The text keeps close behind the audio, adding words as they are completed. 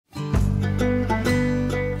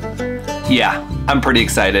Yeah, I'm pretty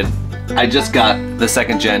excited. I just got the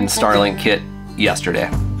 2nd gen Starlink kit yesterday.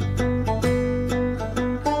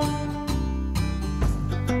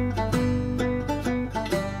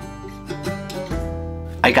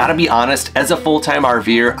 I gotta be honest, as a full-time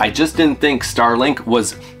RVer, I just didn't think Starlink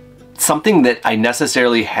was something that I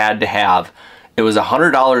necessarily had to have. It was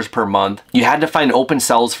 $100 per month. You had to find open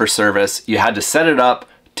cells for service. You had to set it up,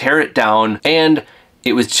 tear it down, and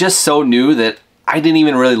it was just so new that I didn't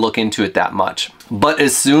even really look into it that much. But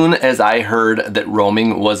as soon as I heard that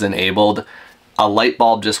roaming was enabled, a light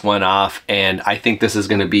bulb just went off, and I think this is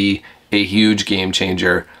gonna be a huge game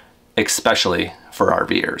changer, especially for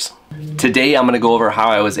RVers. Today, I'm gonna go over how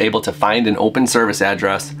I was able to find an open service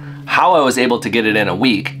address, how I was able to get it in a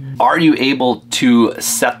week. Are you able to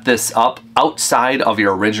set this up outside of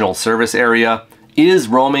your original service area? Is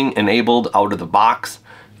roaming enabled out of the box?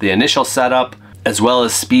 The initial setup, as well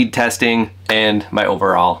as speed testing, and my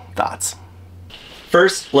overall thoughts.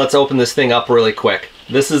 First, let's open this thing up really quick.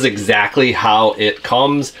 This is exactly how it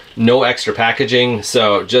comes, no extra packaging,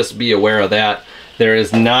 so just be aware of that. There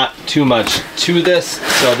is not too much to this,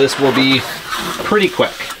 so this will be pretty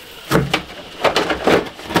quick.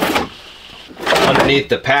 Underneath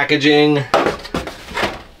the packaging,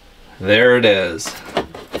 there it is.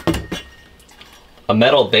 A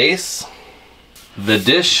metal base, the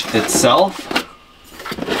dish itself.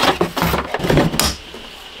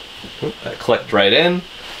 That clicked right in.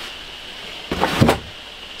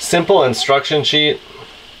 Simple instruction sheet.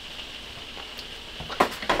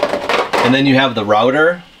 And then you have the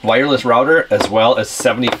router, wireless router, as well as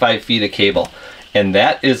 75 feet of cable. And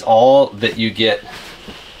that is all that you get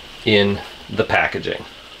in the packaging.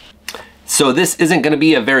 So this isn't going to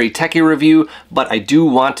be a very techie review, but I do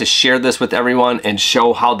want to share this with everyone and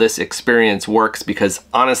show how this experience works, because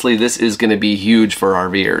honestly, this is going to be huge for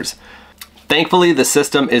RVers. Thankfully, the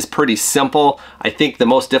system is pretty simple. I think the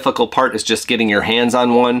most difficult part is just getting your hands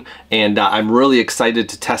on one, and I'm really excited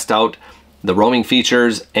to test out the roaming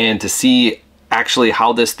features and to see actually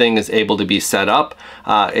how this thing is able to be set up,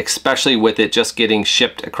 especially with it just getting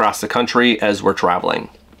shipped across the country as we're traveling.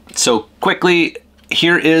 So quickly,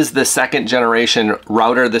 here is the 2nd generation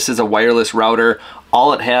router. This is a wireless router.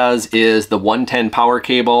 All it has is the 110 power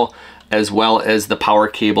cable, as well as the power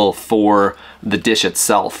cable for the dish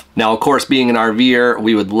itself. Now, of course, being an RVer,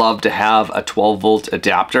 we would love to have a 12-volt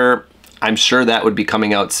adapter. I'm sure that would be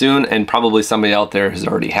coming out soon, and probably somebody out there has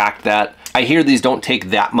already hacked that. I hear these don't take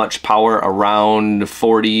that much power, around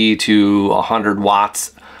 40 to 100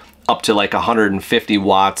 watts, up to like 150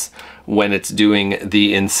 watts when it's doing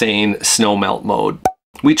the insane snow melt mode.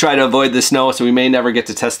 We try to avoid the snow, so we may never get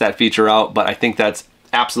to test that feature out, but I think that's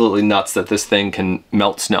absolutely nuts that this thing can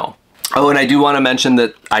melt snow. Oh, and I do want to mention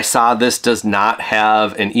that I saw this does not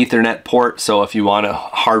have an Ethernet port, so if you want to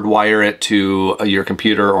hardwire it to your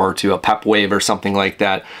computer or to a PEP-Wave or something like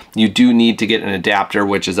that, you do need to get an adapter,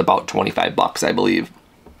 which is about 25 bucks, I believe.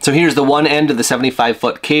 So here's the one end of the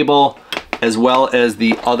 75-foot cable, as well as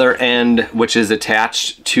the other end, which is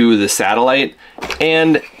attached to the satellite,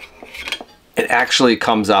 and it actually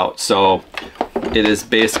comes out. So it is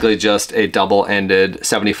basically just a double-ended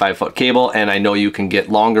 75-foot cable, and I know you can get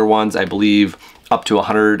longer ones, I believe up to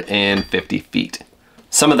 150 feet.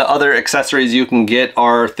 Some of the other accessories you can get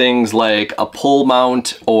are things like a pole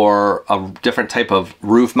mount or a different type of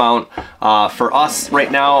roof mount. For us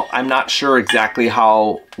right now, I'm not sure exactly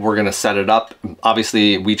how we're gonna set it up.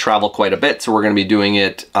 Obviously, we travel quite a bit, so we're gonna be doing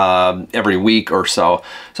it every week or so.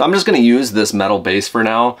 So I'm just gonna use this metal base for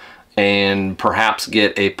now, and perhaps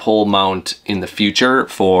get a pole mount in the future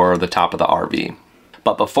for the top of the RV.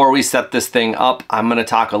 But before we set this thing up, I'm gonna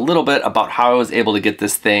talk a little bit about how I was able to get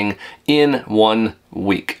this thing in 1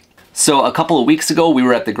 week. So a couple of weeks ago, we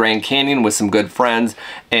were at the Grand Canyon with some good friends,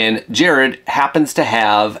 and Jared happens to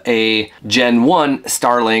have a Gen 1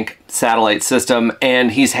 Starlink satellite system,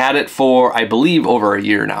 and he's had it for, I believe, over a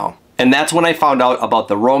year now. And that's when I found out about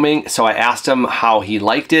the roaming, so I asked him how he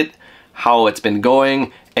liked it, how it's been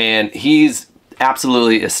going, and he's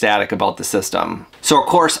absolutely ecstatic about the system. So of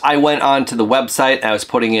course I went on to the website, I was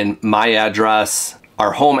putting in my address,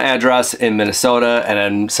 our home address in Minnesota, and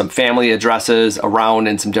then some family addresses around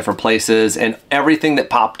in some different places, and everything that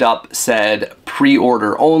popped up said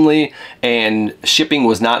pre-order only, and shipping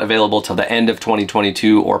was not available till the end of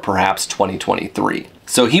 2022 or perhaps 2023.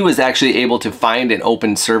 So he was actually able to find an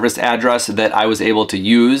open service address that I was able to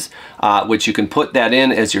use, which you can put that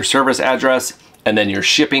in as your service address, and then your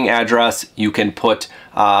shipping address you can put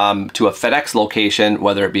to a FedEx location,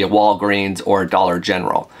 whether it be a Walgreens or a Dollar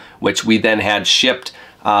General, which we then had shipped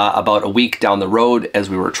about a week down the road as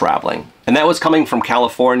we were traveling. And that was coming from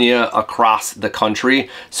California across the country.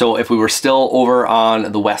 So if we were still over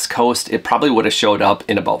on the West Coast, it probably would have showed up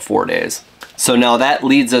in about 4 days. So now that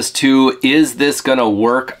leads us to, is this gonna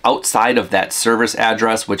work outside of that service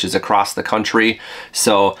address, which is across the country?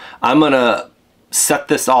 So I'm gonna set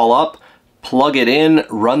this all up, plug it in,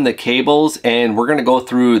 run the cables, and we're gonna go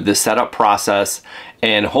through the setup process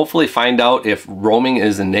and hopefully find out if roaming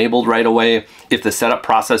is enabled right away, if the setup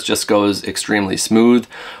process just goes extremely smooth,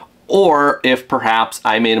 or if perhaps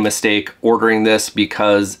I made a mistake ordering this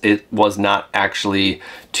because it was not actually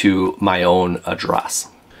to my own address.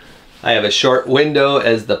 I have a short window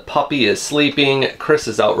as the puppy is sleeping. Chris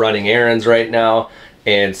is out running errands right now.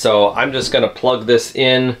 And so I'm just gonna plug this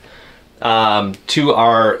in to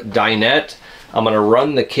our dinette. I'm gonna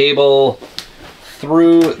run the cable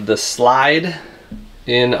through the slide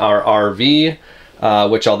in our RV,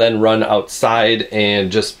 which I'll then run outside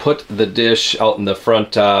and just put the dish out in the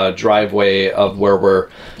front driveway of where we're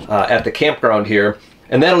at the campground here.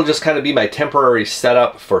 And that'll just kind of be my temporary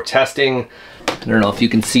setup for testing. I don't know if you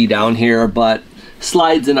can see down here, but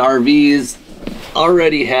slides in RVs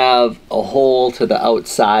already have a hole to the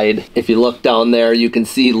outside. If you look down there, you can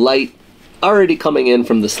see light already coming in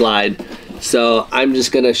from the slide. So I'm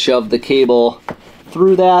just gonna shove the cable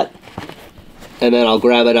through that, and then I'll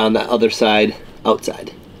grab it on the other side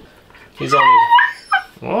outside. He's only,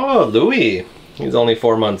 oh, Louie. He's only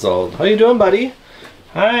 4 months old. How you doing, buddy?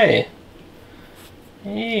 Hi.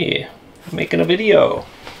 Hey, I'm making a video.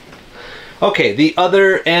 Okay, the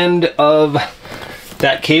other end of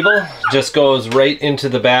that cable just goes right into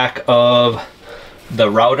the back of the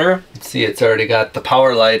router. See, it's already got the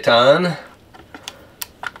power light on.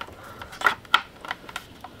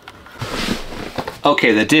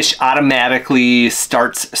 Okay, the dish automatically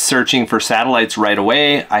starts searching for satellites right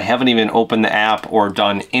away. I haven't even opened the app or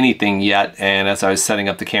done anything yet, and as I was setting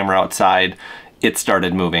up the camera outside, it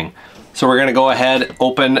started moving. So we're gonna go ahead,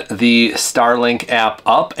 open the Starlink app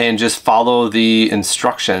up and just follow the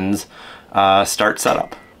instructions, start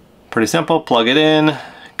setup. Pretty simple, plug it in,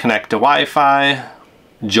 connect to Wi-Fi,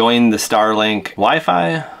 join the Starlink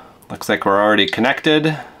Wi-Fi. Looks like we're already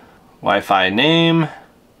connected. Wi-Fi name,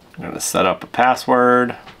 I'm gonna set up a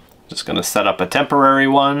password. Just gonna set up a temporary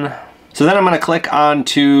one. So then I'm gonna click on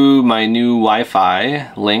to my new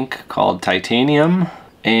Wi-Fi link called Titanium,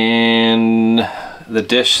 and the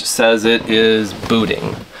dish says it is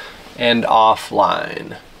booting and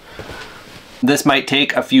offline. This might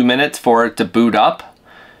take a few minutes for it to boot up,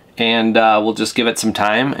 and we'll just give it some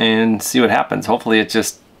time and see what happens. Hopefully it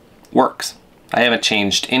just works. I haven't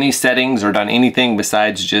changed any settings or done anything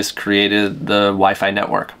besides just created the Wi-Fi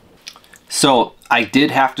network. So I did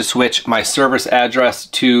have to switch my service address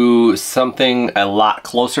to something a lot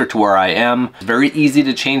closer to where I am. Very easy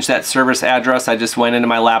to change that service address. I just went into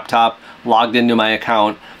my laptop, logged into my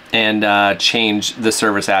account, and changed the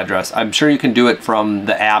service address. I'm sure you can do it from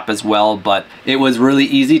the app as well, but it was really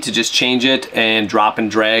easy to just change it and drop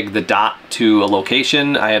and drag the dot to a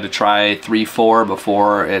location. I had to try 3, 4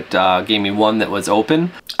 before it gave me one that was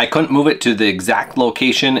open. I couldn't move it to the exact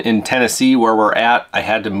location in Tennessee where we're at. I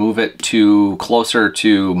had to move it to closer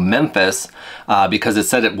to Memphis because it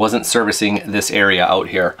said it wasn't servicing this area out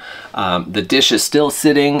here. The dish is still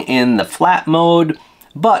sitting in the flat mode.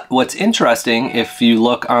 But what's interesting, if you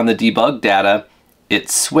look on the debug data, it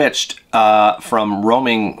switched from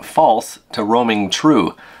roaming false to roaming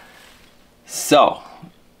true. So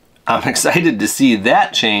I'm excited to see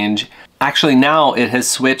that change. Actually, now it has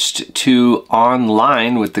switched to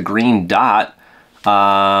online with the green dot.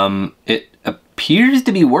 It appears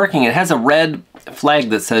to be working. It has a red flag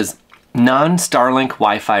that says non-Starlink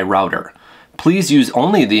Wi-Fi router. Please use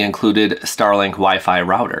only the included Starlink Wi-Fi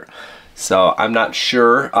router. So I'm not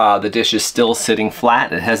sure, the dish is still sitting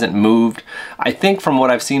flat, it hasn't moved. I think from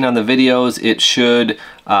what I've seen on the videos, it should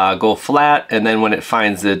go flat, and then when it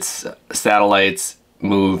finds its satellites,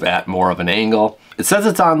 move at more of an angle. It says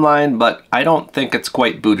it's online, but I don't think it's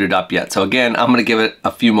quite booted up yet. So again, I'm gonna give it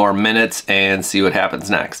a few more minutes and see what happens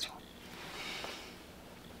next.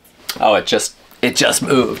 Oh, it just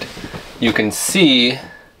moved. You can see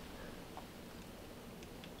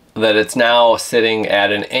that it's now sitting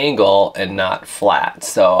at an angle and not flat.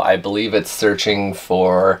 So I believe it's searching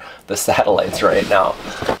for the satellites right now.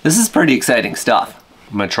 This is pretty exciting stuff.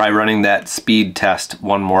 I'm gonna try running that speed test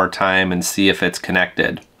one more time and see if it's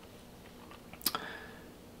connected.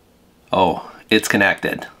 Oh, it's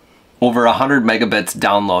connected. Over 100 megabits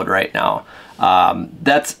download right now.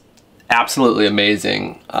 That's absolutely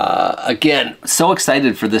amazing. Again, so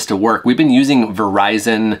excited for this to work. We've been using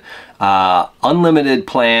Verizon unlimited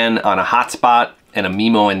plan on a hotspot and a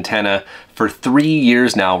MIMO antenna for 3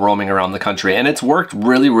 years now, roaming around the country, and it's worked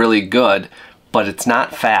really, really good, but it's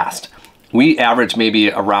not fast. We average maybe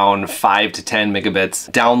around 5 to 10 megabits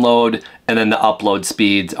download, and then the upload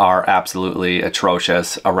speeds are absolutely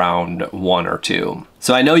atrocious, around 1 or 2.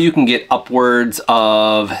 So I know you can get upwards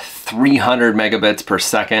of 300 megabits per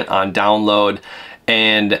second on download,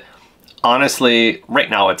 and honestly, right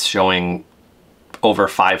now it's showing over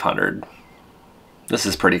 500. This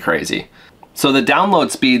is pretty crazy. So the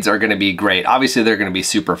download speeds are going to be great. Obviously, they're going to be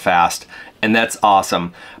super fast, and that's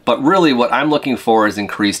awesome. But really what I'm looking for is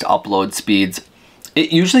increased upload speeds.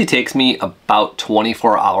 It usually takes me about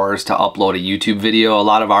 24 hours to upload a YouTube video. A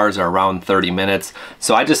lot of ours are around 30 minutes.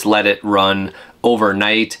 So I just let it run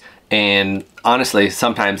overnight, and honestly,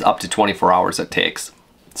 sometimes up to 24 hours it takes.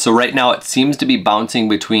 So right now it seems to be bouncing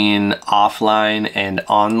between offline and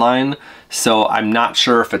online. So I'm not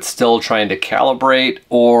sure if it's still trying to calibrate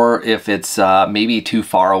or if it's maybe too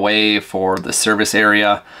far away for the service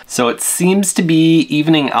area. So it seems to be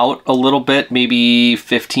evening out a little bit, maybe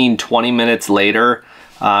 15-20 minutes later.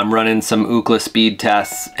 I'm running some Ookla speed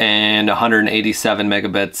tests, and 187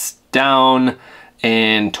 megabits down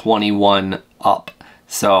and 21 up.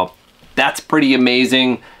 So that's pretty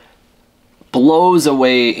amazing. Blows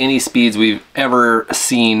away any speeds we've ever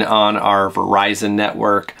seen on our Verizon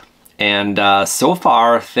network. And so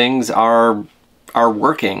far things are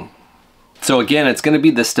working. So again, it's going to be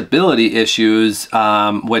the stability issues,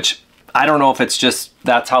 which I don't know if it's just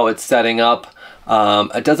that's how it's setting up.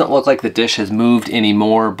 It doesn't look like the dish has moved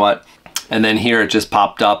anymore, and then here it just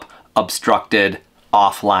popped up obstructed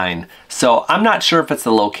offline. So I'm not sure if it's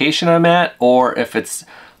the location I'm at or if it's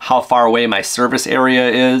how far away my service area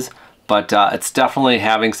is, but it's definitely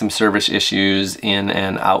having some service issues in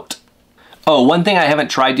and out. Oh, one thing I haven't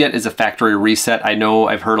tried yet is a factory reset. I know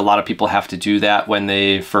I've heard a lot of people have to do that when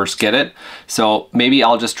they first get it. So maybe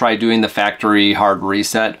I'll just try doing the factory hard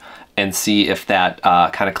reset and see if that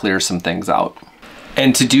kind of clears some things out.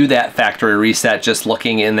 And to do that factory reset, just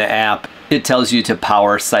looking in the app, it tells you to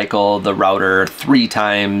power cycle the router 3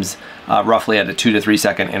 times, roughly at a 2 to 3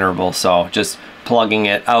 second interval. So just plugging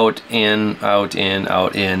it out, in, out, in,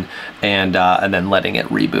 out, in, and then letting it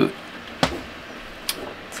reboot.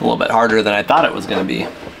 It's a little bit harder than I thought it was going to be.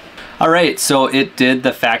 All right, so it did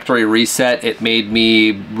the factory reset. It made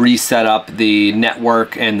me reset up the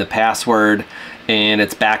network and the password, and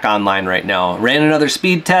it's back online right now. Ran another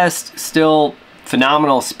speed test, still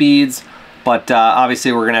phenomenal speeds, but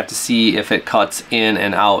obviously we're gonna have to see if it cuts in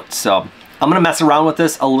and out. So I'm gonna mess around with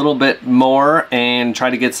this a little bit more and try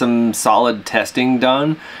to get some solid testing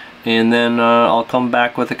done, and then I'll come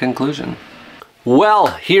back with a conclusion. Well,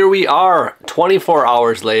 here we are 24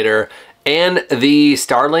 hours later, and the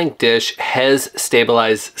Starlink dish has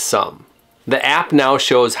stabilized some. The app now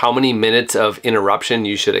shows how many minutes of interruption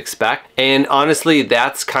you should expect, and honestly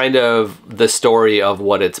that's kind of the story of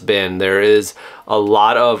what it's been. There is a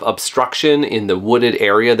lot of obstruction in the wooded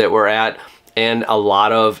area that we're at, and a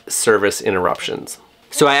lot of service interruptions.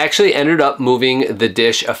 So I actually ended up moving the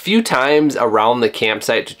dish a few times around the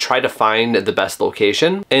campsite to try to find the best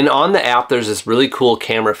location. And on the app, there's this really cool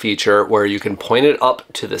camera feature where you can point it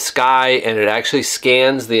up to the sky, and it actually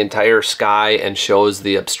scans the entire sky and shows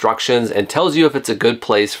the obstructions and tells you if it's a good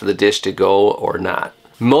place for the dish to go or not.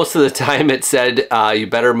 Most of the time it said you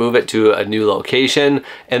better move it to a new location,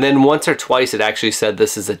 and then once or twice it actually said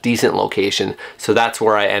this is a decent location, so that's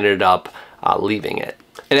where I ended up leaving it.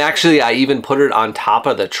 And actually I even put it on top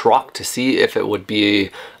of the truck to see if it would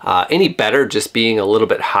be any better just being a little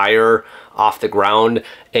bit higher off the ground,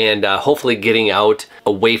 and hopefully getting out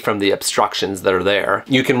away from the obstructions that are there.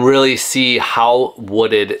 You can really see how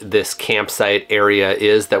wooded this campsite area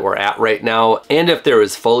is that we're at right now, and if there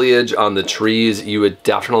was foliage on the trees, you would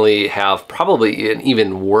definitely have probably an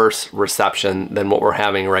even worse reception than what we're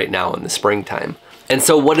having right now in the springtime. And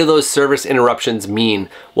so what do those service interruptions mean?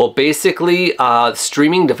 Well, basically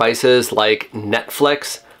streaming devices like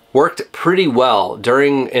Netflix worked pretty well.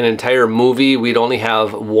 During an entire movie, we'd only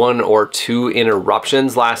have 1 or 2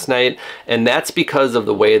 interruptions last night, and that's because of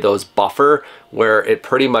the way those buffer, where it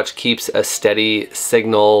pretty much keeps a steady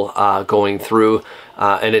signal going through,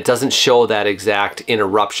 and it doesn't show that exact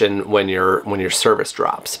interruption when your service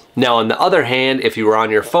drops. Now, on the other hand, if you were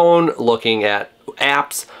on your phone looking at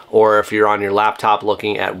apps, or if you're on your laptop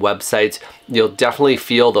looking at websites, you'll definitely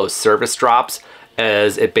feel those service drops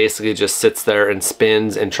as it basically just sits there and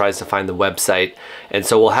spins and tries to find the website. And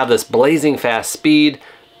so we'll have this blazing fast speed,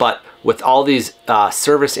 but with all these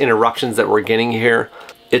service interruptions that we're getting here,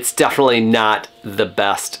 it's definitely not the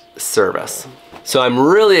best service. So I'm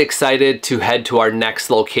really excited to head to our next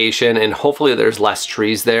location, and hopefully there's less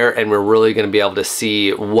trees there and we're really going to be able to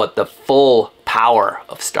see what the full power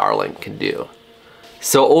of Starlink can do.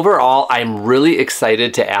 So overall, I'm really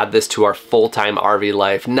excited to add this to our full-time RV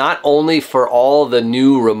life, not only for all the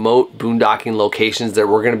new remote boondocking locations that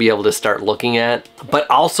we're going to be able to start looking at, but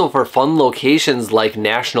also for fun locations like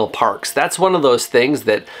national parks. That's one of those things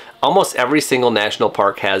that almost every single national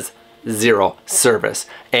park has zero service,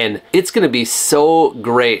 and it's going to be so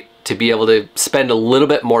great to be able to spend a little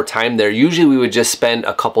bit more time there. Usually we would just spend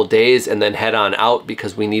a couple days and then head on out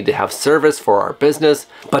because we need to have service for our business,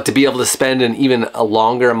 but to be able to spend an even a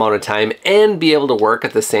longer amount of time and be able to work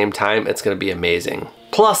at the same time, it's going to be amazing.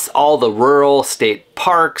 Plus all the rural state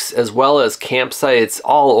parks as well as campsites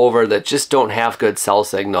all over that just don't have good cell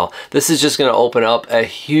signal. This is just going to open up a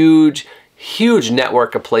huge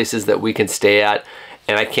network of places that we can stay at,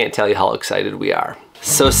 and I can't tell you how excited we are.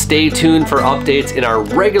 So stay tuned for updates in our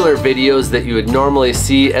regular videos that you would normally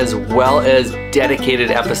see, as well as dedicated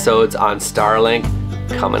episodes on Starlink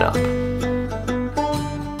coming up.